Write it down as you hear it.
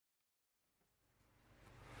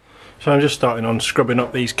So I'm just starting on scrubbing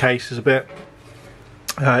up these cases a bit.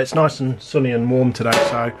 It's nice and sunny and warm today,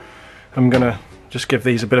 so I'm going to just give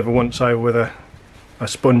these a bit of a once over with a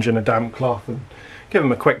sponge and a damp cloth and give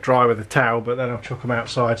them a quick dry with a towel, but then I'll chuck them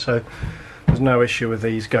outside, so there's no issue with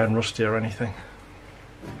these going rusty or anything.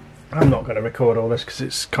 I'm not going to record all this because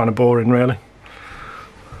it's kind of boring really.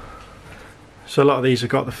 So a lot of these have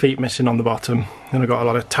got the feet missing on the bottom, and I've got a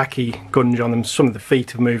lot of tacky gunge on them. Some of the feet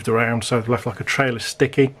have moved around, so they've left like a trail of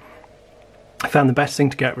sticky. I found the best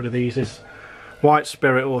thing to get rid of these is white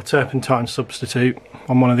spirit or turpentine substitute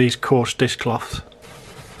on one of these coarse dishcloths.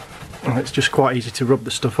 And it's just quite easy to rub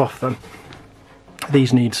the stuff off them.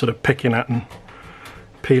 These need sort of picking at and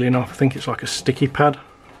peeling off. I think it's like a sticky pad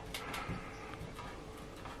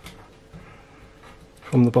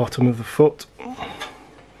from the bottom of the foot.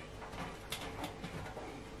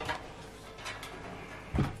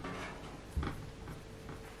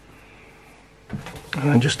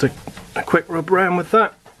 And then just a quick rub around with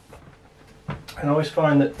that. And I always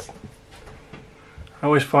find that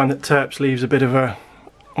Terps leaves a bit of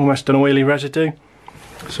almost an oily residue.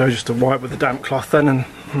 So just a wipe with a damp cloth then, and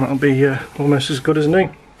that'll be almost as good as new.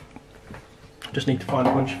 Just need to find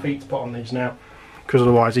a bunch of feet to put on these now, because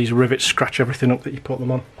otherwise these rivets scratch everything up that you put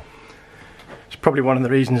them on. It's probably one of the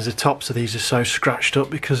reasons the tops of these are so scratched up,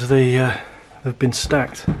 because they've been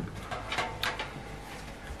stacked.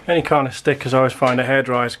 Any kind of stickers, I always find a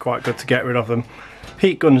hairdryer is quite good to get rid of them.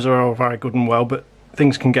 Heat guns are all very good and well, but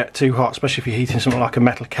things can get too hot, especially if you're heating something like a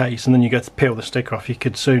metal case, and then you go to peel the sticker off, you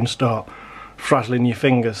could soon start frazzling your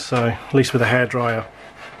fingers. So at least with a hairdryer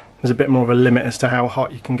there's a bit more of a limit as to how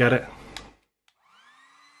hot you can get it.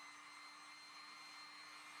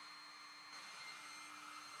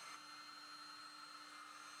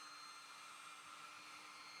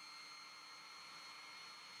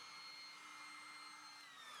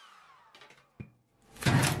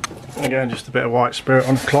 Again, just a bit of white spirit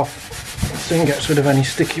on a cloth, soon gets rid of any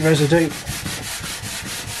sticky residue.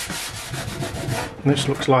 This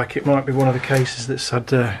looks like it might be one of the cases that's had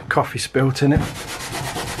coffee spilt in it.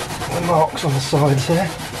 The marks on the sides here, I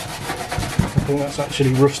think that's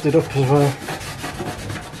actually rusted up as well.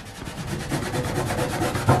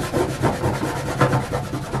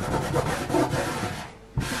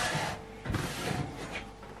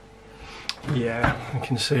 Yeah, you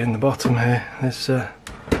can see in the bottom here, there's the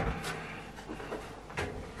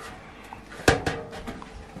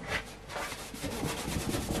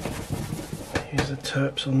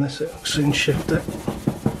Terps on this, it'll soon shift it.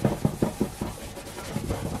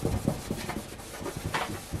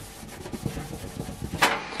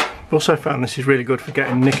 Also found this is really good for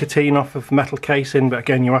getting nicotine off of metal casing, but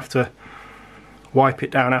again you have to wipe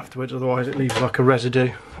it down afterwards, otherwise it leaves like a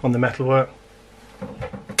residue on the metalwork.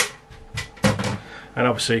 And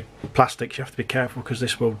obviously plastics, you have to be careful because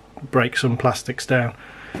this will break some plastics down.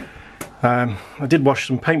 I did wash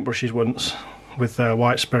some paintbrushes once with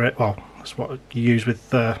white spirit, well that's what you use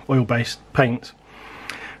with oil-based paint,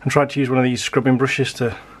 and tried to use one of these scrubbing brushes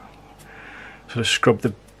to sort of scrub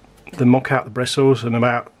the muck out the bristles, and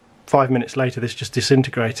about 5 minutes later this just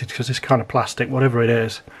disintegrated because this kind of plastic, whatever it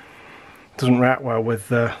is, doesn't react well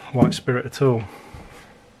with white spirit at all.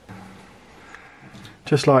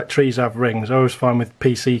 Just like trees have rings, I always find with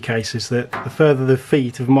PC cases that the further the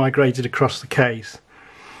feet have migrated across the case,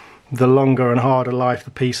 the longer and harder life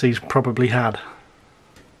the PC's probably had.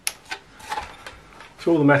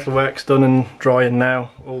 So all the metalwork's done and drying now.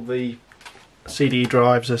 All the CD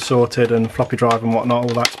drives are sorted and floppy drive and whatnot,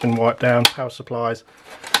 all that's been wiped down, power supplies.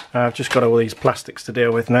 I've just got all these plastics to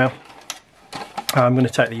deal with now. I'm going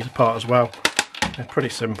to take these apart as well. They're pretty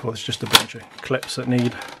simple, it's just a bunch of clips that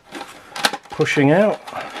need pushing out.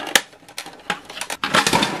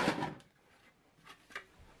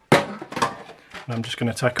 And I'm just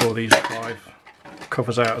going to take all these drive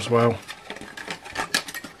covers out as well.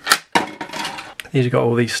 These have got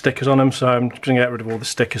all these stickers on them, so I'm just going to get rid of all the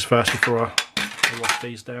stickers first before I wash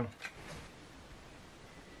these down.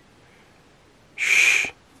 Shh!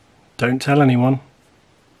 Don't tell anyone.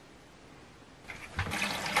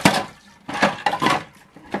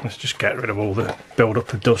 Let's just get rid of all the build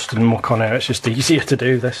up of dust and muck on here, it's just easier to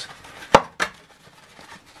do this.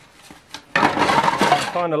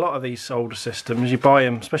 I find a lot of these older systems, you buy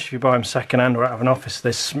them, especially if you buy them second hand or out of an office,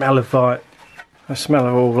 they smell of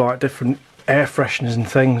all like different air fresheners and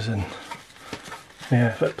things, and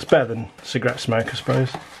yeah, it's better than cigarette smoke, I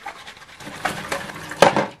suppose.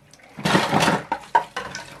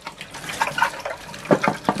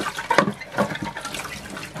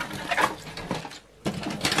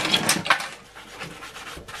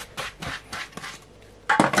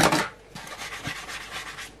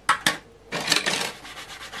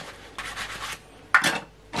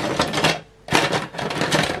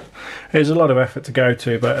 It's a lot of effort to go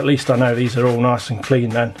to, but at least I know these are all nice and clean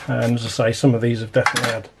then. And as I say, some of these have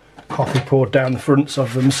definitely had coffee poured down the fronts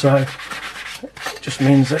of them, so it just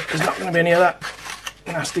means that there's not going to be any of that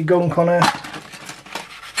nasty gunk on here.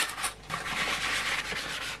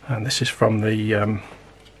 And this is from the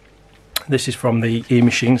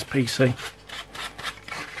e-machines PC.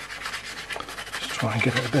 Just try and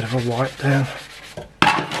give it a bit of a wipe down.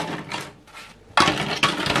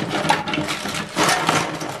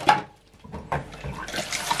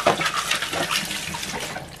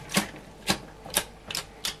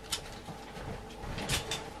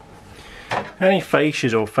 Any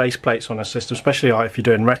fascias or faceplates on a system, especially if you're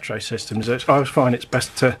doing retro systems, I always find it's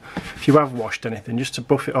best to, if you have washed anything, just to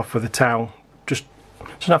buff it off with a towel. Just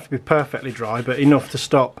doesn't have to be perfectly dry, but enough to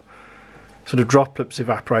stop sort of droplets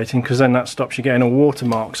evaporating, because then that stops you getting all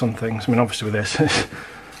watermarks on things. I mean, obviously with this, it's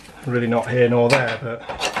really not here nor there,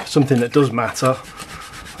 but something that does matter,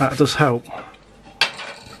 that does help.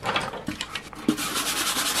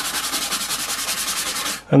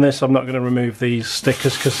 And this, I'm not going to remove these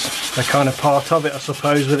stickers because they're kind of part of it, I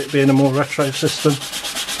suppose, with it being a more retro system.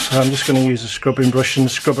 So I'm just going to use a scrubbing brush and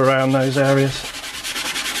scrub around those areas.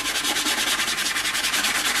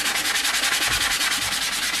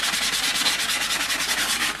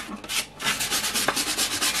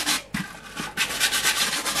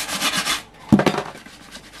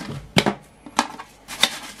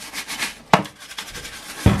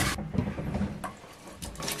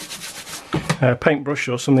 Paintbrush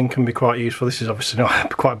or something can be quite useful. This is obviously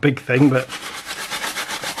not quite a big thing, but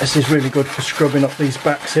this is really good for scrubbing up these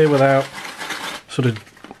backs here without sort of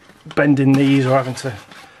bending these or having to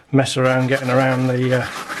mess around getting around the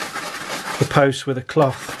posts with a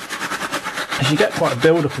cloth. As you get quite a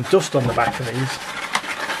build-up of dust on the back of these.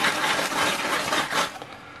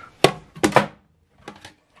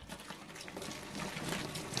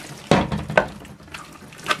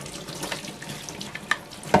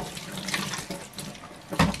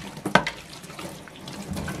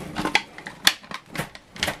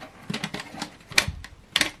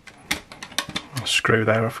 Screw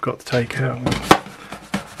there I forgot to take out.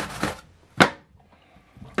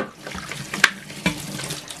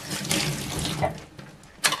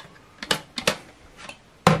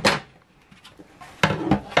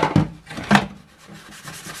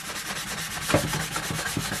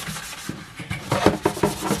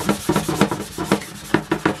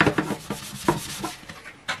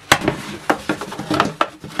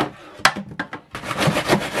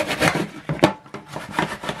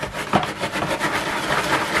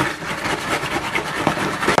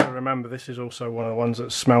 Remember, this is also one of the ones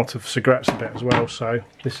that smelt of cigarettes a bit as well, so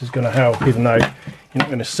this is going to help. Even though you're not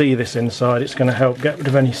going to see this inside, it's going to help get rid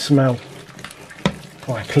of any smell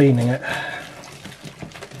by cleaning it.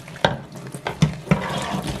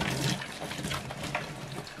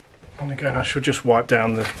 And again, I should just wipe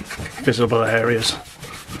down the visible areas,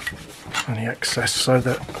 any excess, so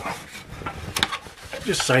that it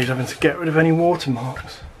just saves having to get rid of any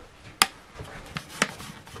watermarks.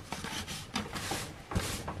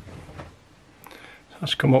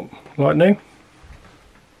 That's come up like new.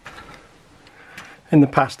 In the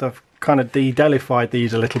past I've kind of de-delified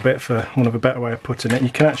these a little bit, for want of a better way of putting it. You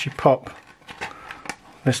can actually pop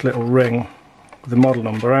this little ring with the model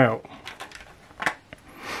number out,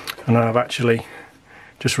 and I've actually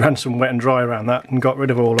just ran some wet and dry around that and got rid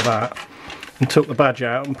of all of that and took the badge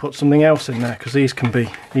out and put something else in there, because these can be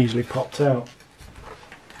easily popped out.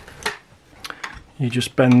 You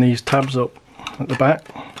just bend these tabs up at the back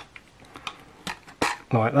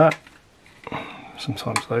like that.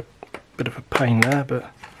 Sometimes they're a bit of a pain there,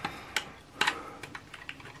 but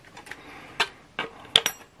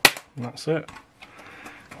that's it.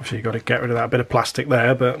 Obviously you've got to get rid of that bit of plastic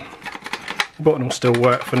there, but the button will still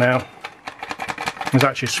work for now. There's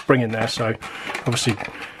actually a spring in there, so obviously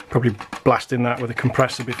probably blasting that with a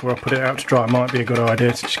compressor before I put it out to dry might be a good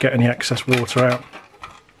idea, to just get any excess water out.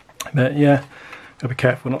 But yeah, gotta be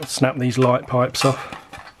careful not to snap these light pipes off.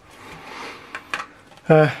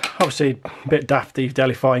 Obviously a bit daft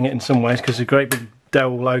delifying it in some ways, because there's a great big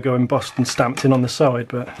Dell logo embossed and stamped in on the side,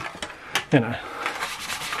 but you know.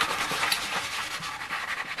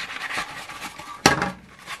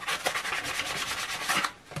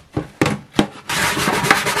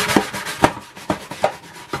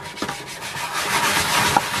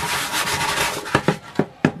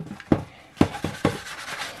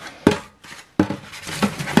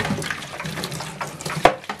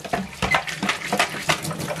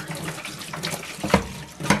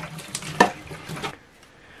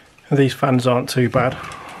 These fans aren't too bad.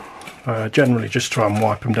 Generally just try and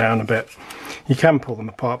wipe them down a bit. You can pull them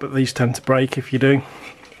apart, but these tend to break if you do.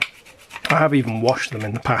 I have even washed them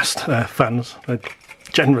in the past, fans.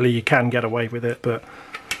 Generally you can get away with it, but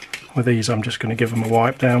with these I'm just going to give them a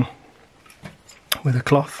wipe down with a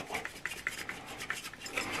cloth.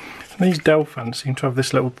 And these Dell fans seem to have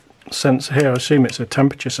this little sensor here. I assume it's a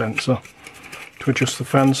temperature sensor to adjust the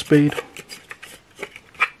fan speed.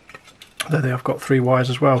 There they have got 3 wires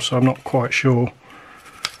as well, so I'm not quite sure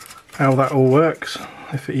how that all works,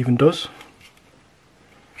 if it even does.